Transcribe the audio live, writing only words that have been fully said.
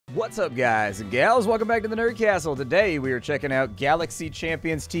What's up, guys and gals? Welcome back to the Nerd Castle. Today we are checking out Galaxy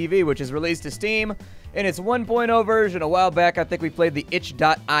Champions TV, which is released to Steam in its 1.0 version. A while back, I think we played the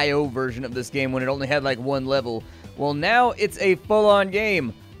itch.io version of this game when it only had like one level. Well, now it's a full-on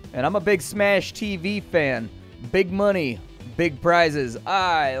game, and I'm a big Smash TV fan. Big money, big prizes.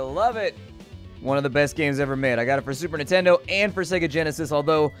 I love it. One of the best games ever made. I got it for Super Nintendo and for Sega Genesis,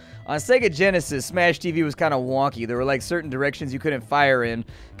 although on Sega Genesis, Smash TV was kind of wonky. There were like certain directions you couldn't fire in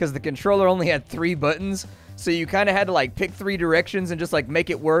because the controller only had 3 buttons, so you kind of had to like pick 3 directions and just like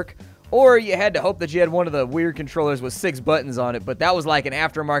make it work, or you had to hope that you had one of the weird controllers with 6 buttons on it, but that was like an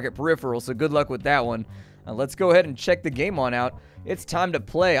aftermarket peripheral, so good luck with that one. Now let's go ahead and check the game on out. It's time to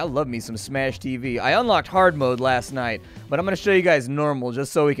play. I love me some Smash TV. I unlocked hard mode last night, but I'm going to show you guys normal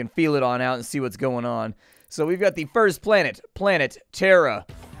just so we can feel it on out and see what's going on. So we've got the first planet, Planet Terra.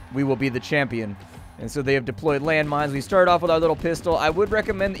 We will be the champion. And so they have deployed landmines. We start off with our little pistol. I would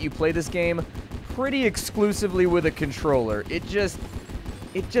recommend that you play this game pretty exclusively with a controller. It just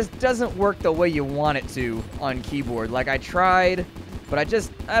doesn't work the way you want it to on keyboard. Like, I tried, but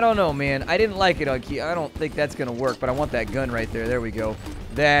I don't know, man. I didn't like it on key. I don't think that's going to work, but I want that gun right there. There we go.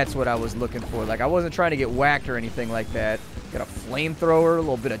 That's what I was looking for. Like, I wasn't trying to get whacked or anything like that. Got a flamethrower, a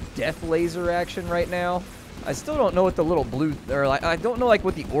little bit of death laser action right now. I still don't know what the little blue, or like, I don't know like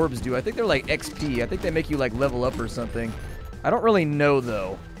what the orbs do. I think they're like XP. I think they make you like level up or something. I don't really know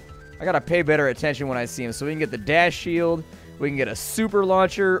though. I gotta pay better attention when I see them. So we can get the dash shield, we can get a super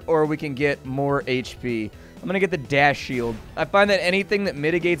launcher, or we can get more HP. I'm going to get the dash shield. I find that anything that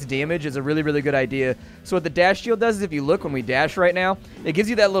mitigates damage is a really, really good idea. So what the dash shield does is, if you look when we dash right now, it gives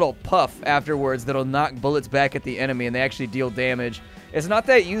you that little puff afterwards that'll knock bullets back at the enemy, and they actually deal damage. It's not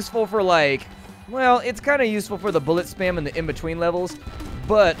that useful for, like, well, it's kind of useful for the bullet spam in the in-between levels.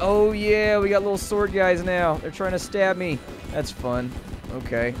 But, oh yeah, we got little sword guys now. They're trying to stab me. That's fun.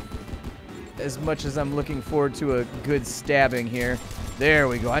 Okay. As much as I'm looking forward to a good stabbing here. There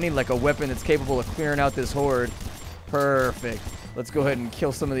we go. I need like a weapon that's capable of clearing out this horde. Perfect. Let's go ahead and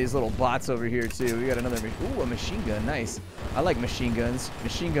kill some of these little bots over here too. We got another, ooh, a machine gun. Nice. I like machine guns.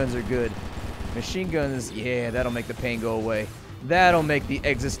 Machine guns are good. Machine guns, yeah, that'll make the pain go away. That'll make the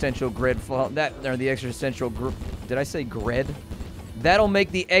existential dread fall. The existential, did I say dread? That'll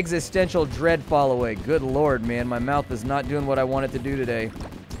make the existential dread fall away. Good lord, man. My mouth is not doing what I want it to do today.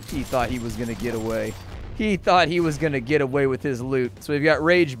 He thought he was going to get away. He thought he was going to get away with his loot. So we've got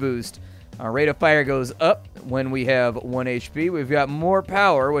Rage Boost. Our rate of fire goes up when we have 1 HP. We've got more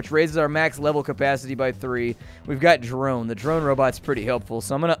power, which raises our max level capacity by 3. We've got Drone. The drone robot's pretty helpful,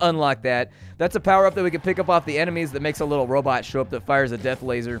 so I'm going to unlock that. That's a power-up that we can pick up off the enemies that makes a little robot show up that fires a death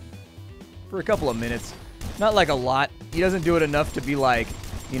laser for a couple of minutes. Not like a lot. He doesn't do it enough to be like,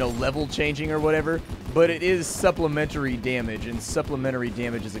 you know, level changing or whatever, but it is supplementary damage, and supplementary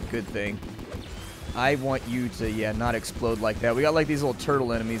damage is a good thing. I want you to, yeah, not explode like that. We got like these little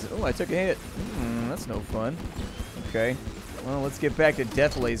turtle enemies. Oh, I took a hit. That's no fun. Okay. Well, let's get back to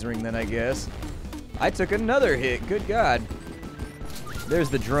death lasering then, I guess. I took another hit. Good God. There's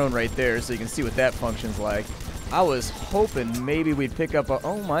the drone right there, so you can see what that functions like. I was hoping maybe we'd pick up a...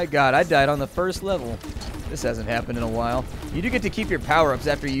 Oh my God, I died on the first level. This hasn't happened in a while. You do get to keep your power-ups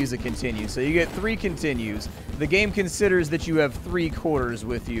after you use a continue, so you get 3 continues. The game considers that you have 3 quarters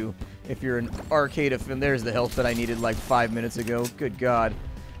with you. If you're an arcade fan, there's the health that I needed like 5 minutes ago. Good God.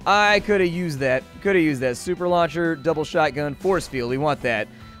 I could have used that. Could have used that. Super launcher, double shotgun, force field. We want that.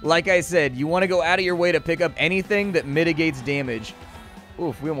 Like I said, you want to go out of your way to pick up anything that mitigates damage.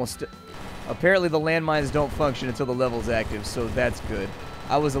 Oof, we almost... Apparently the landmines don't function until the level's active, so that's good.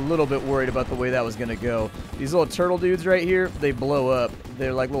 I was a little bit worried about the way that was going to go. These little turtle dudes right here, they blow up.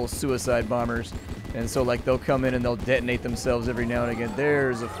 They're like little suicide bombers. And so, like, they'll come in and they'll detonate themselves every now and again.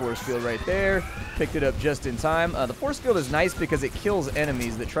 There's a force field right there. Picked it up just in time. The force field is nice because it kills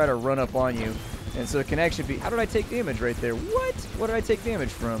enemies that try to run up on you. And so it can actually be... How did I take damage right there? What? What did I take damage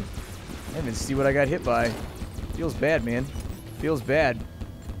from? I didn't even see what I got hit by. Feels bad, man. Feels bad.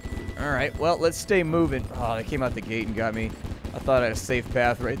 Alright, well, let's stay moving. Oh, they came out the gate and got me. I thought I had a safe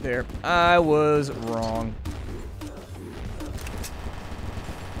path right there. I was wrong.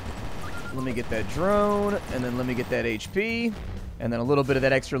 Let me get that drone, and then let me get that HP, and then a little bit of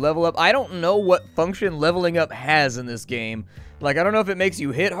that extra level up. I don't know what function leveling up has in this game. Like, I don't know if it makes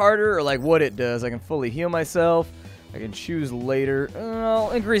you hit harder or, like, what it does. I can fully heal myself. I can choose later.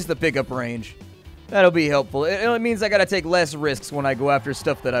 I'll increase the pickup range. That'll be helpful. It means I gotta take less risks when I go after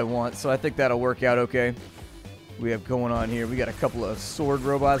stuff that I want, so I think that'll work out okay. We have going on here. We got a couple of sword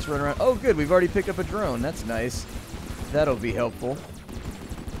robots running around. Oh, good. We've already picked up a drone. That's nice. That'll be helpful.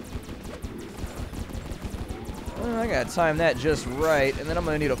 I gotta time that just right, and then I'm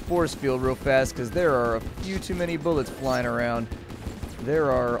gonna need a force field real fast because there are a few too many bullets flying around.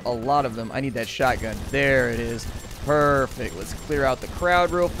 There are a lot of them. I need that shotgun. There it is. Perfect. Let's clear out the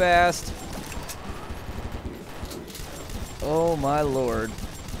crowd real fast. Oh my lord.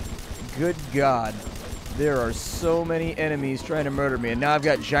 Good God. There are so many enemies trying to murder me, and now I've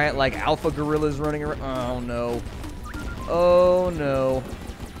got giant like alpha gorillas running around. Oh no. Oh no.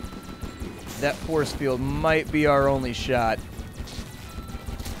 That force field might be our only shot.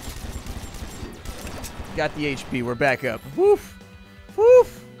 Got the HP. We're back up. Woof.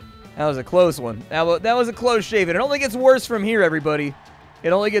 Woof. That was a close one. That was a close shave. And it only gets worse from here, everybody. It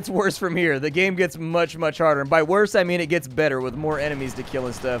only gets worse from here. The game gets much, much harder. And by worse, I mean it gets better with more enemies to kill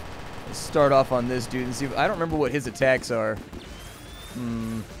and stuff. Let's start off on this dude and see. I don't remember what his attacks are.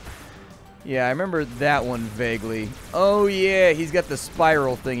 Yeah, I remember that one vaguely. Oh, yeah, he's got the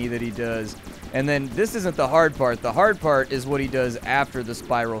spiral thingy that he does. And then this isn't the hard part. The hard part is what he does after the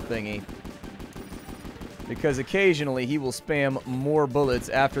spiral thingy. Because occasionally he will spam more bullets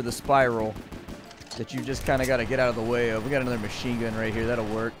after the spiral that you just kind of got to get out of the way of. We got another machine gun right here. That'll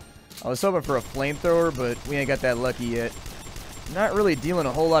work. I was hoping for a flamethrower, but we ain't got that lucky yet. Not really dealing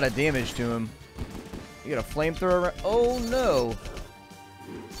a whole lot of damage to him. You got a flamethrower around? Oh, no.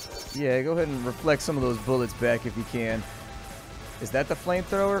 Yeah, go ahead and reflect some of those bullets back if you can. Is that the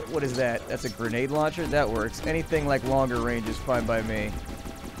flamethrower? What is that? That's a grenade launcher? That works. Anything like longer range is fine by me.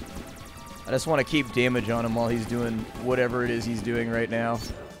 I just want to keep damage on him while he's doing whatever it is he's doing right now.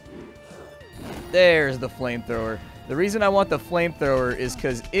 There's the flamethrower. The reason I want the flamethrower is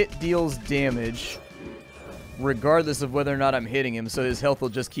because it deals damage regardless of whether or not I'm hitting him, so his health will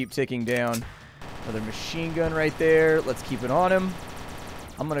just keep ticking down. Another machine gun right there. Let's keep it on him.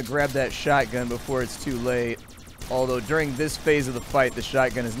 I'm going to grab that shotgun before it's too late. Although during this phase of the fight, the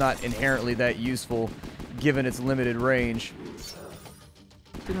shotgun is not inherently that useful given its limited range.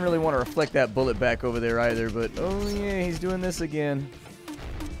 Didn't really want to reflect that bullet back over there either, but oh yeah, he's doing this again.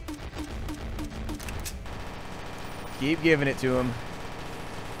 Keep giving it to him.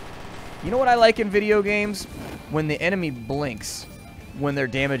 You know what I like in video games? When the enemy blinks, when their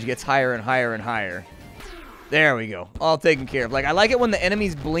damage gets higher and higher and higher. There we go. All taken care of. Like, I like it when the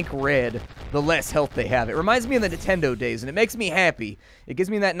enemies blink red, the less health they have. It reminds me of the Nintendo days, and it makes me happy. It gives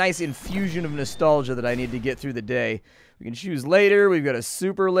me that nice infusion of nostalgia that I need to get through the day. We can choose later. We've got a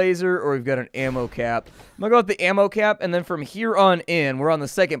super laser, or we've got an ammo cap. I'm going to go with the ammo cap, and then from here on in, we're on the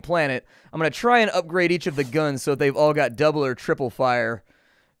second planet. I'm going to try and upgrade each of the guns so they've all got double or triple fire,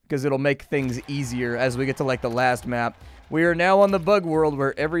 because it'll make things easier as we get to, like, the last map. We are now on the bug world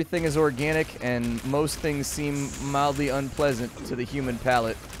where everything is organic and most things seem mildly unpleasant to the human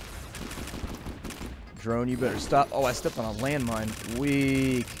palate. Drone, you better stop. Oh, I stepped on a landmine.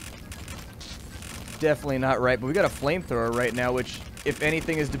 Weak. Definitely not right, but we got a flamethrower right now, which, if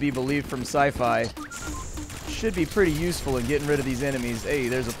anything is to be believed from sci-fi, should be pretty useful in getting rid of these enemies. Hey,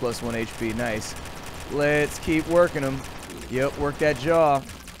 there's a +1 HP. Nice. Let's keep working them. Yep, work that jaw.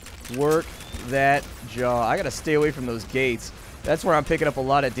 Work that jaw. I gotta stay away from those gates. That's where I'm picking up a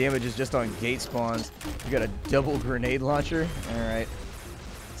lot of damage, is just on gate spawns. You got a double grenade launcher? Alright.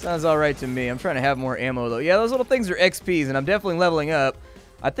 Sounds alright to me. I'm trying to have more ammo, though. Yeah, those little things are XPs, and I'm definitely leveling up.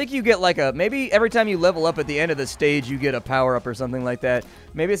 I think you get like a, maybe every time you level up at the end of the stage, you get a power-up or something like that.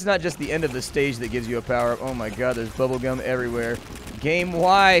 Maybe it's not just the end of the stage that gives you a power-up. Oh my god, there's bubblegum everywhere. Game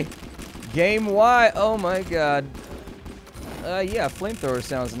Y. Game Y. Oh my god. Yeah, flamethrower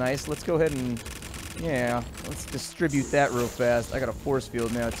sounds nice. Let's go ahead and, yeah, let's distribute that real fast. I got a force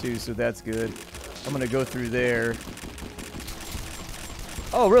field now, too, so that's good. I'm going to go through there.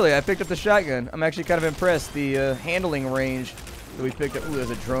 Oh, really? I picked up the shotgun. I'm actually kind of impressed. The handling range that we picked up. Ooh, there's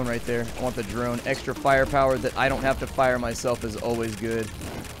a drone right there. I want the drone. Extra firepower that I don't have to fire myself is always good.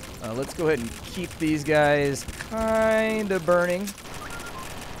 Let's go ahead and keep these guys kind of burning.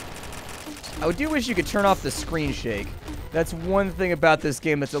 I do wish you could turn off the screen shake. That's one thing about this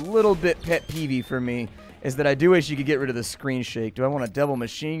game that's a little bit pet peevey for me, is that I do wish you could get rid of the screen shake. Do I want a double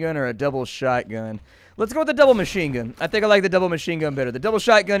machine gun or a double shotgun? Let's go with the double machine gun. I think I like the double machine gun better. The double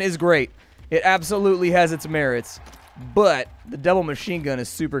shotgun is great. It absolutely has its merits. But the double machine gun is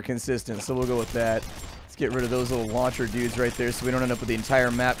super consistent, so we'll go with that. Let's get rid of those little launcher dudes right there so we don't end up with the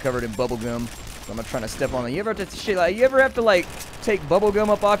entire map covered in bubblegum. I'm not trying to step on them. You ever have to like take bubblegum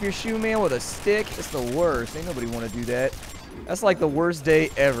up off your shoe, man, with a stick? It's the worst. Ain't nobody want to do that. That's like the worst day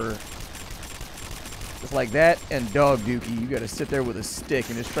ever. It's like that and dog dookie. You gotta sit there with a stick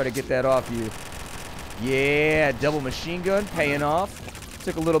and just try to get that off you. Yeah, double machine gun paying off.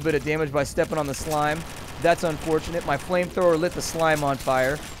 Took a little bit of damage by stepping on the slime. That's unfortunate. My flamethrower lit the slime on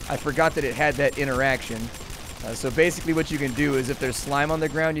fire. I forgot that it had that interaction. So basically what you can do is if there's slime on the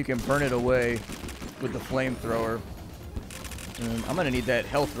ground, you can burn it away with the flamethrower. I'm going to need that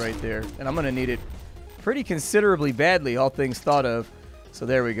health right there. And I'm going to need it pretty considerably badly, all things thought of. So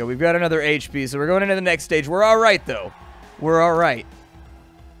there we go. We've got another HP. So we're going into the next stage. We're all right, though. We're all right.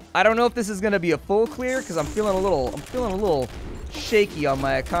 I don't know if this is going to be a full clear because I'm feeling a little shaky on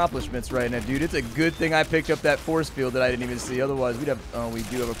my accomplishments right now, dude. It's a good thing I picked up that force field that I didn't even see. Otherwise, we do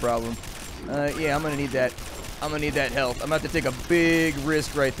have a problem. Yeah, I'm going to need that. I'm going to need that health. I'm about to take a big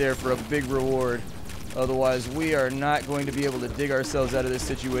risk right there for a big reward. Otherwise, we are not going to be able to dig ourselves out of this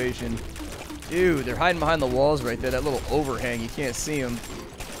situation. Dude, they're hiding behind the walls right there. That little overhang. You can't see them.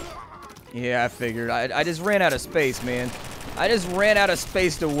 Yeah, I figured. I just ran out of space, man. I just ran out of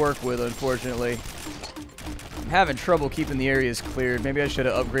space to work with, unfortunately. I'm having trouble keeping the areas cleared. Maybe I should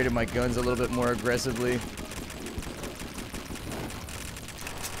have upgraded my guns a little bit more aggressively.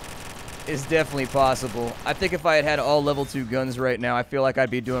 It's definitely possible. I think if I had all level 2 guns right now, I feel like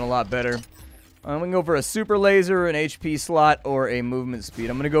I'd be doing a lot better. I'm going to go for a super laser, an HP slot, or a movement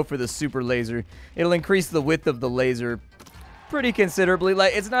speed. I'm going to go for the super laser. It'll increase the width of the laser pretty considerably.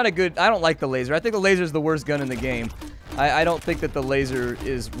 Like, it's not a good... I don't like the laser. I think the laser is the worst gun in the game. I don't think that the laser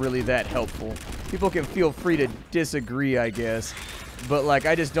is really that helpful. People can feel free to disagree, I guess. But, like,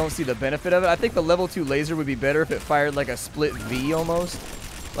 I just don't see the benefit of it. I think the level 2 laser would be better if it fired like a split V almost.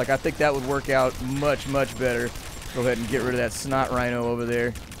 Like, I think that would work out much, much better. Go ahead and get rid of that snot rhino over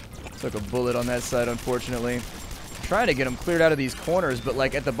there. Took a bullet on that side, unfortunately. I'm trying to get them cleared out of these corners, but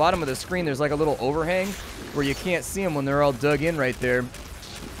like at the bottom of the screen, there's like a little overhang where you can't see them when they're all dug in right there.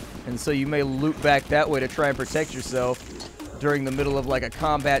 And so you may loop back that way to try and protect yourself during the middle of like a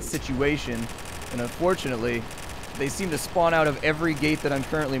combat situation. And unfortunately, they seem to spawn out of every gate that I'm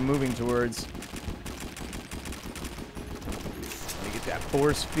currently moving towards. Let me get that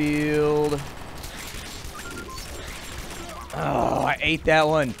force field. Oh, I ate that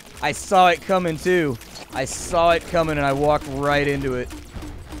one. I saw it coming, too. I saw it coming, and I walked right into it.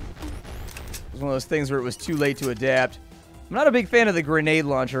 It was one of those things where it was too late to adapt. I'm not a big fan of the grenade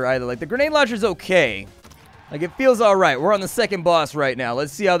launcher, either. Like, the grenade launcher's okay. Like, it feels all right. We're on the second boss right now.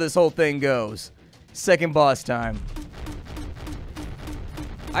 Let's see how this whole thing goes. Second boss time.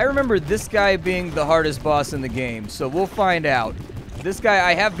 I remember this guy being the hardest boss in the game, so we'll find out. This guy,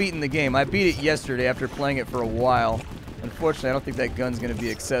 I have beaten the game. I beat it yesterday after playing it for a while. Unfortunately, I don't think that gun's going to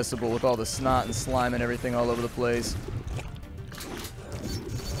be accessible with all the snot and slime and everything all over the place.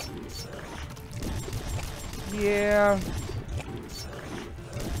 Yeah.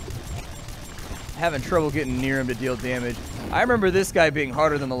 Having trouble getting near him to deal damage. I remember this guy being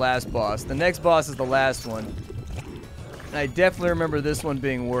harder than the last boss. The next boss is the last one. And I definitely remember this one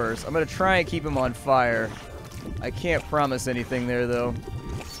being worse. I'm going to try and keep him on fire. I can't promise anything there, though.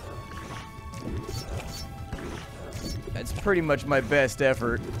 That's pretty much my best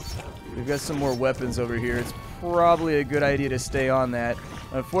effort. We've got some more weapons over here. It's probably a good idea to stay on that.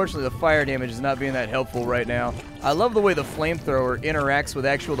 Unfortunately, the fire damage is not being that helpful right now. I love the way the flamethrower interacts with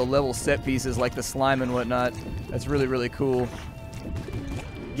the level set pieces like the slime and whatnot. That's really, really cool.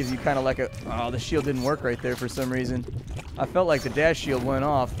 Gives you kind of like a... Oh, the shield didn't work right there for some reason. I felt like the dash shield went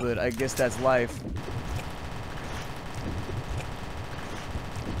off, but I guess that's life.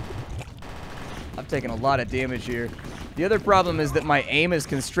 I've taken a lot of damage here. The other problem is that my aim is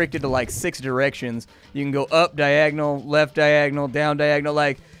constricted to like 6 directions. You can go up diagonal, left diagonal, down diagonal.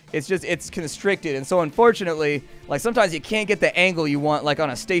 Like, it's constricted. And so unfortunately, like sometimes you can't get the angle you want like on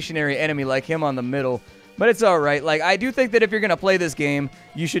a stationary enemy like him on the middle. But it's alright. Like, I do think that if you're going to play this game,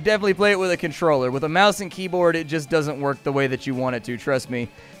 you should definitely play it with a controller. With a mouse and keyboard, it just doesn't work the way that you want it to, trust me.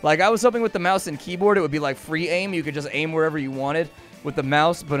 Like, I was hoping with the mouse and keyboard, it would be like free aim. You could just aim wherever you wanted with the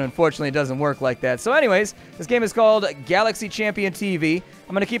mouse, but unfortunately it doesn't work like that. So anyways, this game is called Galaxy Champion TV.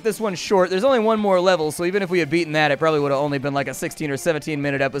 I'm going to keep this one short. There's only one more level, so even if we had beaten that, it probably would have only been like a 16 or 17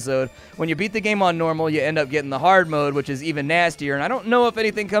 minute episode. When you beat the game on normal, you end up getting the hard mode, which is even nastier, and I don't know if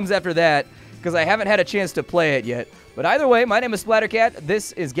anything comes after that, because I haven't had a chance to play it yet. But either way, my name is Splattercat.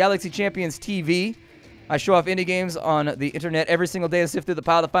 This is Galaxy Champions TV. I show off indie games on the internet every single day and sift through the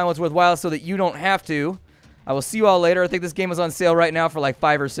pile to find what's worthwhile so that you don't have to. I will see you all later. I think this game is on sale right now for like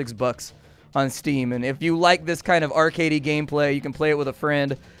 $5 or $6 on Steam. And if you like this kind of arcadey gameplay, you can play it with a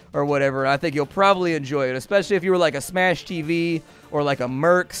friend or whatever. I think you'll probably enjoy it, especially if you were like a Smash TV or like a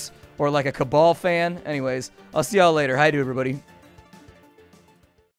Mercs or like a Cabal fan. Anyways, I'll see y'all later. Hi to everybody.